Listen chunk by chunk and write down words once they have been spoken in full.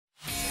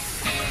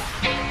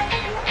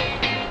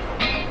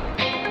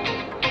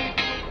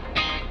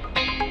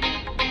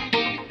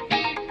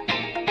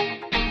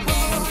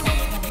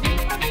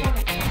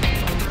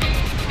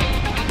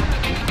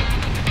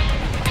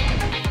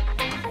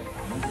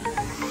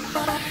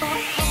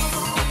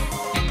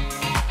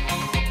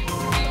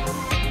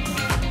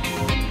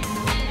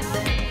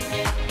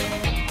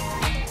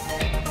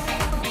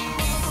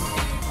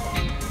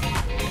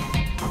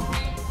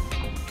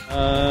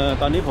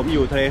ตอนนี้ผมอ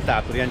ยู่ทะเลสา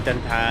บสุริยันจัน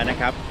ทรานะ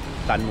ครับ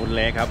สันมุนเ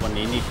ลยครับวัน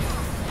นี้นี่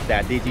แด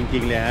ดดีจริ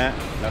งๆเลยฮะ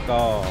แล้วก็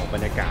บร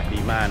รยากาศดี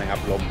มากนะครับ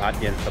ลมพัด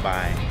เย็นสบา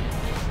ย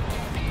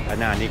ด้าน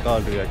หน้านี้ก็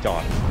เรือจอ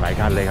ดหลาย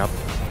คันเลยครับ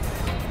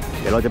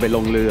เดี๋ยวเราจะไปล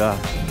งเรือ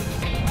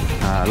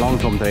ล่อง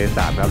ชมทะเลส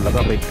าบครับแล้ว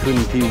ก็ไปขึ้น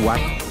ที่วัด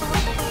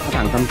พระ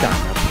ถังซ้ำจัก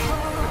รครับ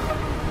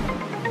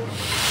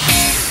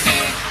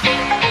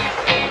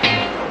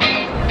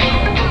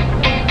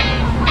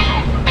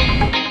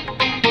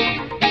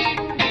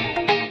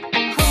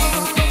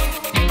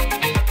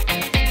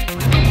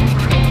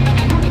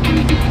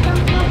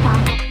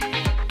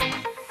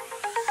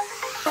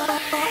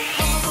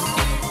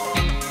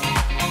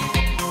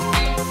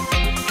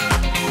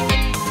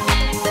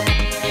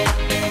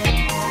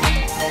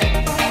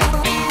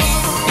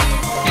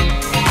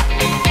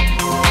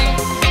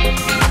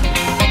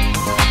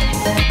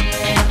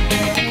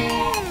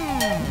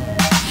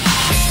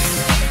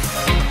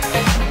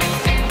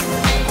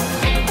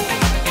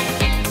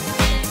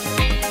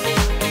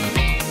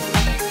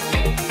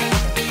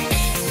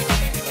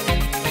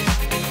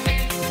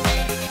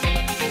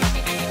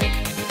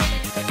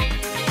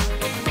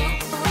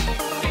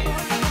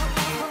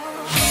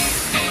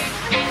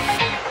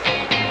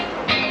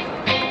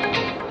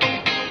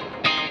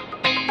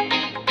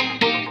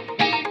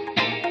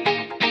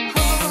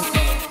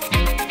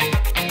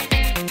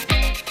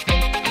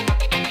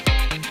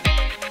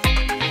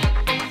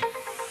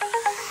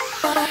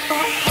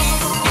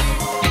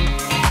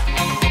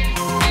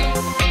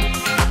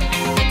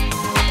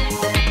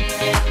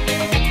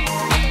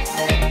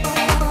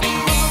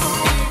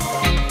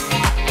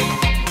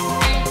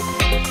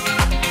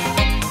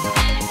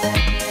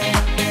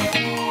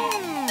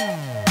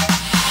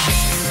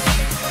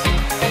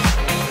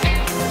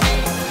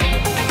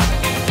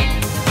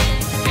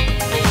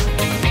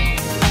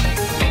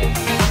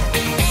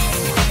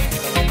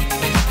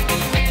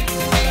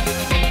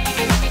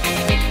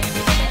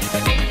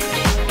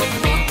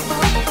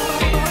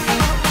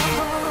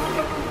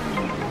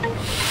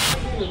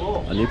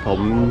อันนี้ผม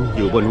อ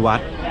ยู่บนวั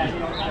ด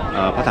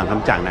พระถังซ้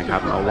ำจักรนะครั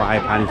บเอาไหว้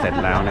พระเสร็จ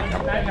แล้วนะครั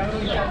บ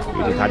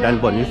วิวทิวทัศน์ด้าน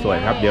บนนี่สวย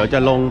ครับเดี๋ยวจะ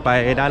ลงไป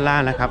ด้านล่า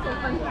งนะครับ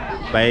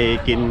ไป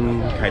กิน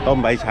ไข่ต้ม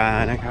ใบชา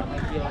นะครับ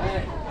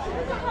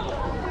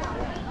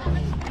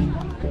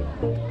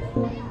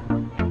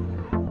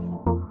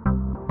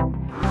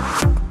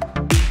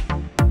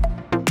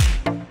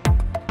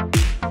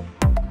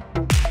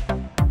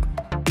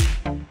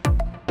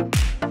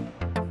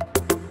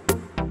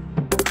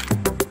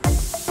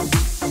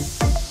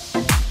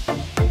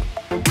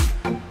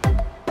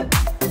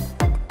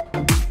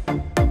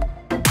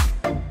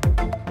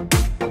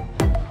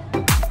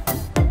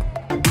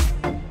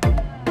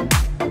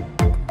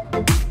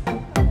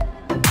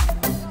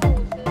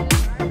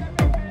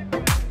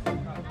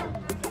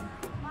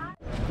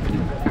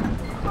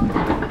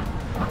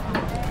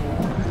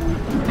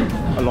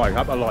อร่อยค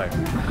รับอร่อย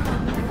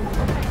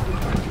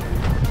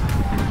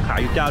ขาย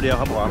อยู่เจ้าเดียว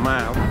ครับหัวมา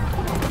กครับ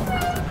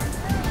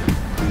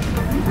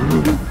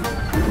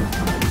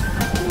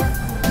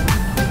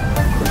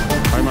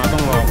ไปมาต้อ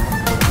งลอง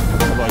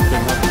อร่อยจริ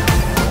งครับ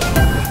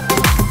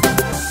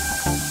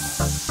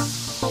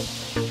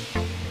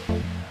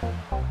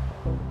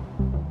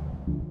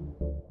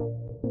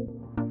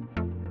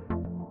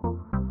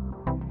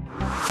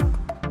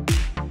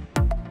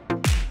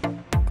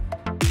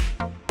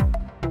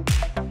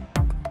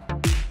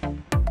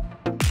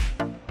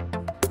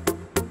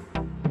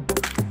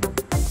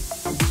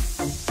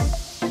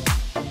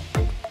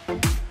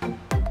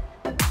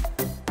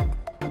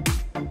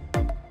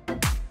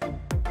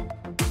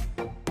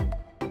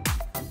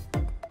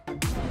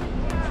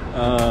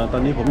ตอ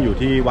นนี้ผมอยู่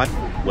ที่วัด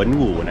หวน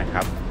หูนะค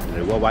รับห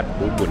รือว่าวัด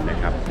หูบุญนะ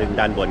ครับซึ่ง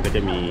ด้านบนก็จ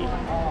ะมี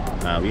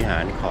วิหา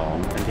รของ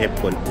ท่านเทพ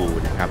กวนอู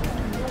นะครับ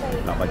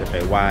เราก็จะไป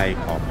ไหว้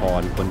ขอพ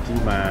รคนที่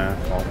มา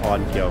ขอพร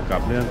เกี่ยวกั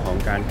บเรื่องของ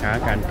การค้า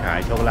การขาย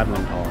โชคลาภเงิ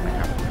นทองนะ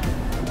ครับ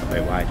ไป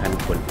ไหว้ท่าน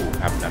กวนอู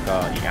ครับแล้วก็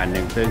อีกอันห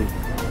นึ่งซึ่ง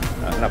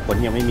สำหรับคน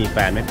ที่ยังไม่มีแฟ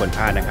นไม่ควรพ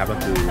ลาดนะครับก็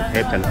คือเท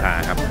พจันทรา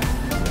ครับ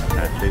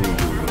ซึ่ง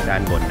อยู่ด้า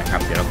นบนนะครั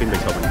บเดี๋ยวเราขึ้นไป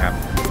ชมกันครับ